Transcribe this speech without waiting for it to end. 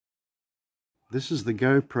This is the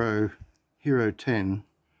GoPro Hero 10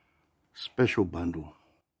 Special Bundle.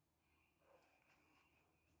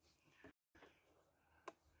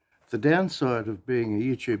 The downside of being a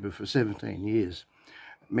YouTuber for 17 years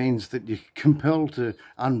means that you're compelled to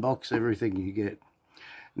unbox everything you get.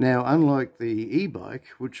 Now, unlike the e-bike,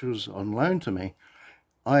 which was on loan to me,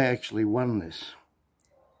 I actually won this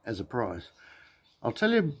as a prize. I'll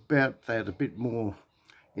tell you about that a bit more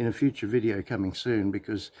in a future video coming soon,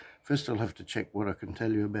 because first I'll have to check what I can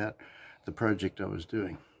tell you about the project I was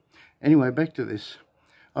doing. Anyway, back to this.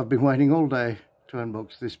 I've been waiting all day to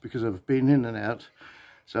unbox this because I've been in and out,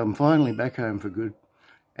 so I'm finally back home for good,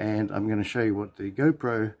 and I'm going to show you what the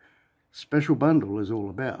GoPro Special Bundle is all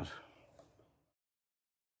about.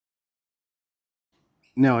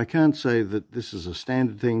 Now, I can't say that this is a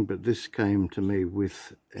standard thing, but this came to me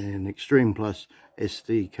with an Extreme Plus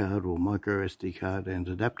SD card or micro SD card and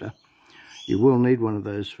adapter. You will need one of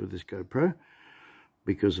those for this GoPro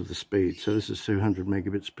because of the speed. So this is 200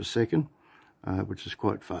 megabits per second, which is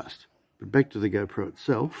quite fast. But back to the GoPro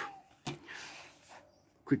itself.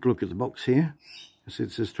 Quick look at the box here.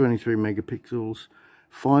 It says 23 megapixels,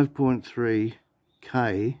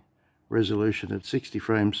 5.3K resolution at 60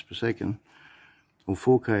 frames per second, or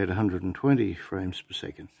 4K at 120 frames per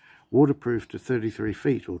second. Waterproof to 33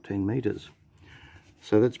 feet or 10 meters.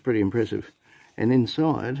 So that's pretty impressive. And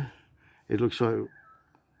inside, it looks like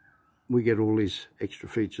we get all these extra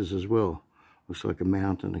features as well. Looks like a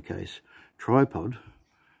mount and a case. Tripod.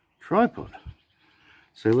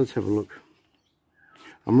 So let's have a look.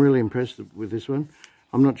 I'm really impressed with this one.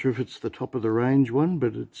 I'm not sure if it's the top of the range one,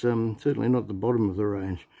 but it's certainly not the bottom of the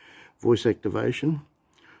range. Voice activation,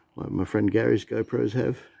 like my friend Gary's GoPros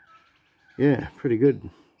have. Yeah, pretty good.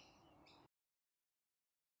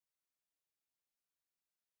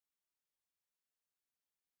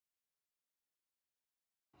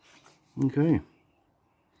 Okay,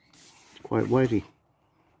 it's quite weighty.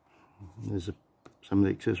 There's some of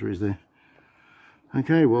the accessories there.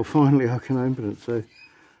 Okay, well finally I can open it, so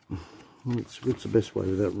what's the best way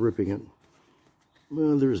without ripping it?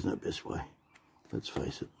 Well, there is no best way, let's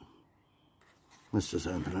face it. Let's just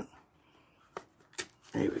open it.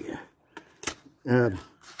 There we go.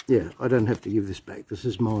 Yeah, I don't have to give this back. This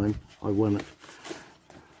is mine. I won it.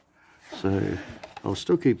 So I'll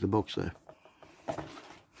still keep the box though.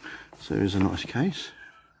 So here's a nice case.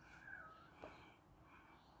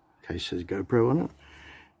 Case says GoPro on it.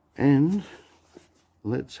 And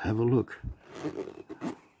let's have a look.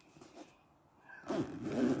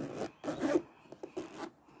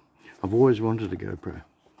 I've always wanted a GoPro.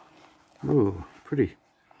 Oh, pretty.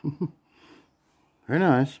 Very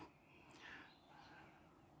nice.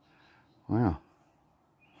 Wow.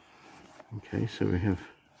 Okay, so we have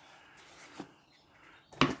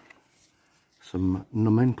some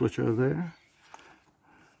nomenclature there.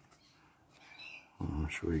 I'm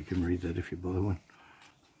sure you can read that if you buy one.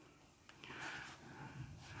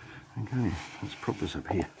 Okay, let's prop this up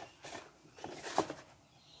here.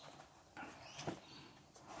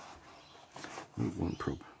 One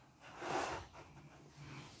prop.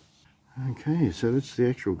 Okay, so that's the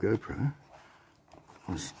actual GoPro.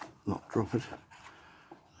 Let's not drop it.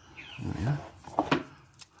 There we are.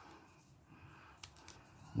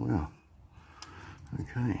 Wow.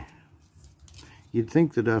 Okay. You'd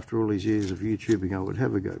think that after all these years of YouTubing I would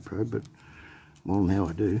have a GoPro, but, well, now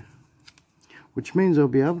I do. Which means I'll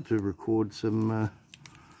be able to record some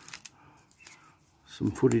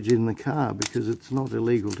footage in the car, because it's not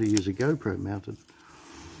illegal to use a GoPro mounted.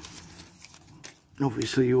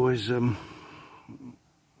 Obviously you always are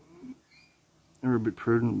a bit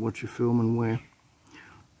prudent what you film and where.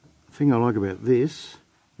 The thing I like about this,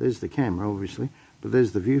 there's the camera obviously, but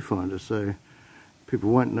there's the viewfinder, so people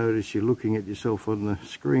won't notice you're looking at yourself on the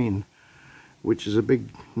screen, which is a big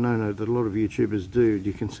no-no that a lot of YouTubers do.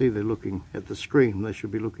 You can see they're looking at the screen, they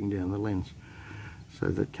should be looking down the lens. So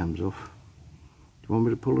that comes off. Do you want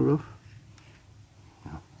me to pull it off?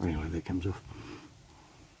 No, anyway, that comes off.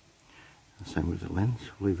 Same with the lens.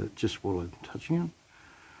 I'll leave that just while I'm touching it.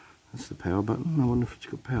 That's the power button. I wonder if it's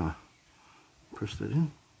got power. Press that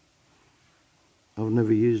in. I've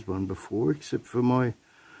never used one before, except for my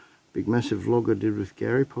big massive vlog I did with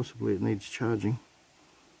Gary. Possibly it needs charging.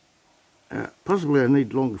 Possibly I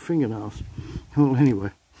need longer fingernails. Well, anyway,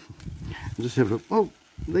 I'll just have a... Oh,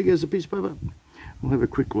 there goes a piece of paper. We'll have a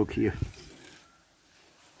quick look here.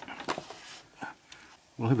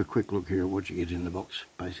 We'll have a quick look here at what you get in the box,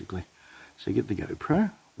 basically. So you get the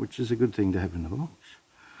GoPro, which is a good thing to have in the box.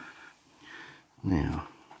 Now,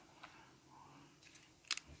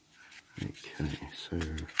 okay, so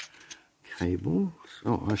cables.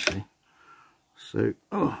 Oh, I see. So,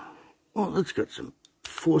 oh, Oh, that's got some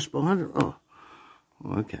force behind it. Oh,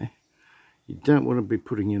 okay. You don't want to be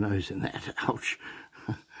putting your nose in that. Ouch.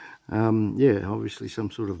 Yeah, obviously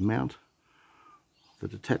some sort of mount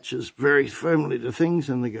that attaches very firmly to things,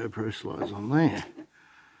 and the GoPro slides on there.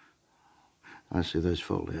 I see those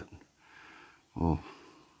fold out. Well,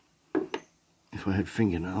 if I had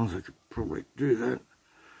fingernails, I could probably do that.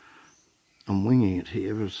 I'm winging it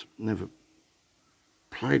here, but I've never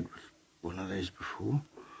played with one of these before.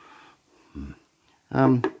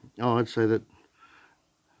 Oh, I'd say that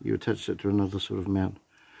you attach that to another sort of mount.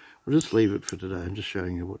 We'll just leave it for today. I'm just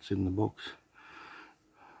showing you what's in the box.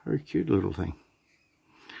 Very cute little thing.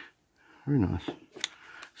 Very nice.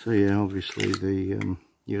 So yeah, obviously the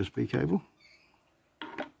USB cable.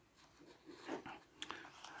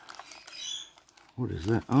 What is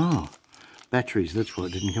that? Oh, batteries. That's why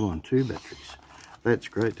it didn't come on. 2 batteries. That's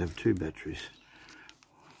great to have 2 batteries.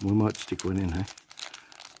 We might stick one in, hey?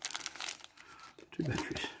 2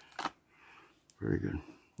 batteries. Very good.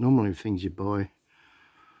 Normally things you buy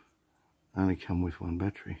only come with 1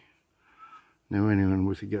 battery. Now anyone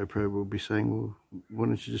with a GoPro will be saying, well, why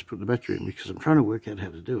don't you just put the battery in? Because I'm trying to work out how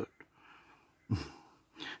to do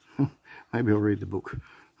it. Maybe I'll read the book.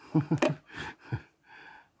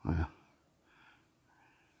 Wow.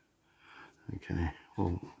 Okay,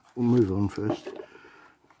 well, we'll move on first.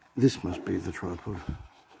 This must be the tripod.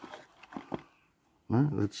 No,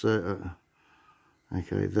 that's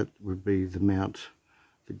okay, that would be the mount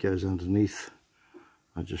that goes underneath.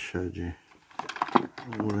 I just showed you.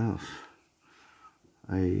 What else?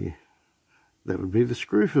 That would be the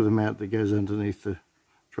screw for the mount that goes underneath the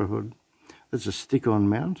tripod. That's a stick-on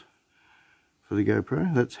mount for the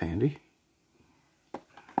GoPro. That's handy.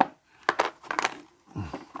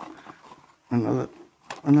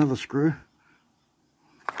 Another screw.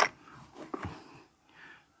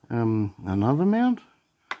 Another mount.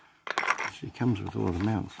 She comes with all the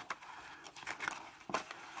mounts.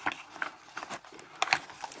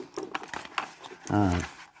 Ah,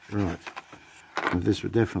 right. And this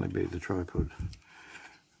would definitely be the tripod.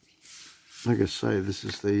 Like I say, this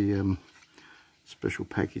is the special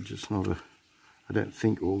package. It's not I don't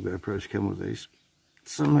think all GoPros come with these.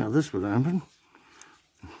 Somehow this would open.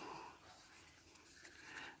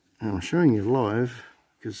 And I'm showing you live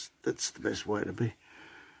because that's the best way to be.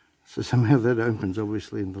 So somehow that opens,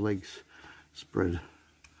 obviously, and the legs spread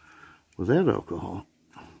without alcohol.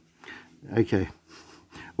 Okay.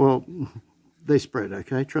 Well, they spread,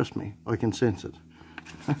 okay? Trust me, I can sense it.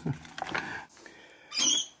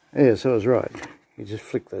 Yeah, so I was right. You just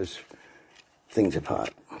flick those things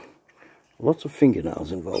apart. Lots of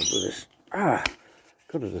fingernails involved with this. Ah,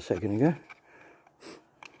 got it a second ago.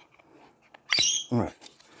 Alright,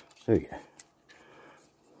 there we go.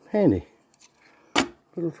 Handy.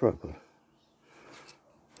 Little tripod.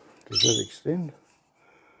 Does that extend?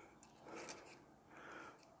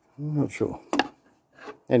 I'm not sure.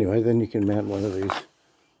 Anyway, then you can mount one of these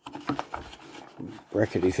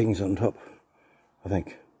brackety things on top, I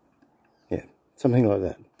think. Yeah, something like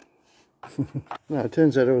that. No, it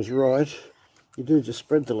turns out I was right. You do just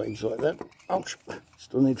spread the legs like that. Ouch!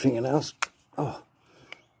 Still need fingernails. Oh.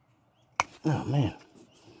 Oh, man.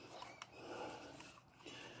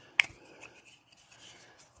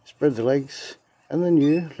 Spread the legs, and then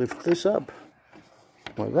you lift this up,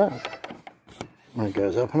 like that. And it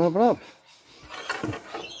goes up and up and up.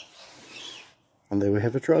 And there we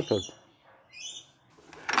have a tripod.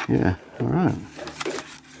 Yeah, alright.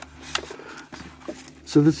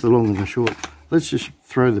 So that's the long and the short. Let's just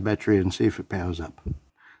throw the battery and see if it powers up.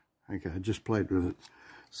 Okay, I just played with it.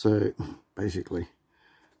 So basically,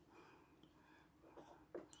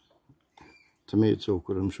 to me it's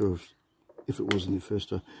awkward. I'm sure if it wasn't your first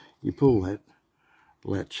time, you pull that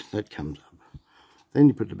latch, that comes up. Then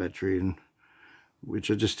you put the battery in,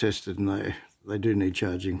 which I just tested, and they do need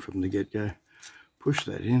charging from the get-go. Push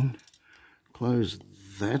that in, close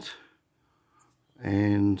that,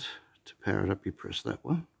 and to power it up you press that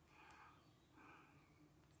one.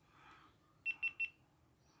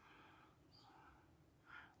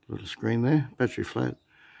 Little screen there, battery flat,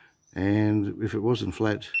 and if it wasn't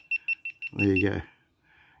flat, there you go,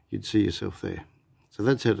 you'd see yourself there. So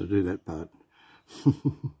that's how to do that part.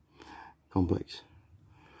 Complex.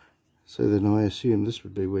 So then I assume this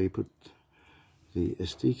would be where you put the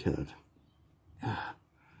SD card.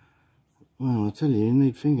 Well, I tell you, you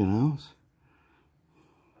need fingernails.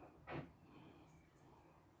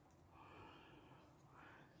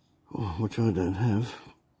 Oh, which I don't have.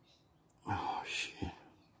 Oh, shit.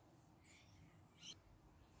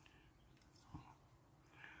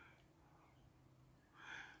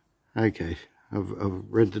 Okay, I've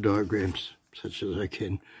read the diagrams. such as I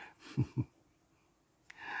can.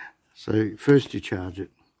 So first you charge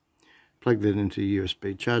it, plug that into a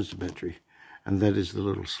USB, charge the battery, and that is the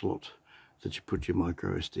little slot that you put your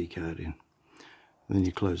micro SD card in. And then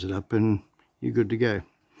you close it up and you're good to go.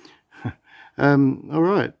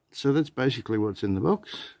 Alright, so that's basically what's in the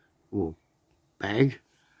box, or bag.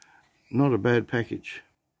 Not a bad package.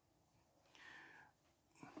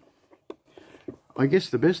 I guess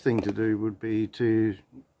the best thing to do would be to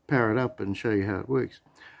power it up and show you how it works.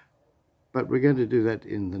 But we're going to do that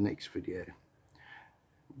in the next video,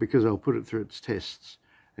 because I'll put it through its tests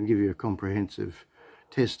and give you a comprehensive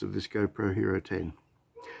test of this GoPro Hero 10.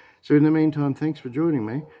 So in the meantime, thanks for joining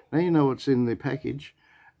me. Now you know what's in the package,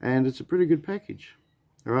 and it's a pretty good package.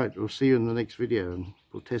 Alright, we'll see you in the next video and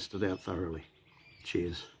we'll test it out thoroughly.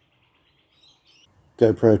 Cheers.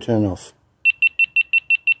 GoPro turn off.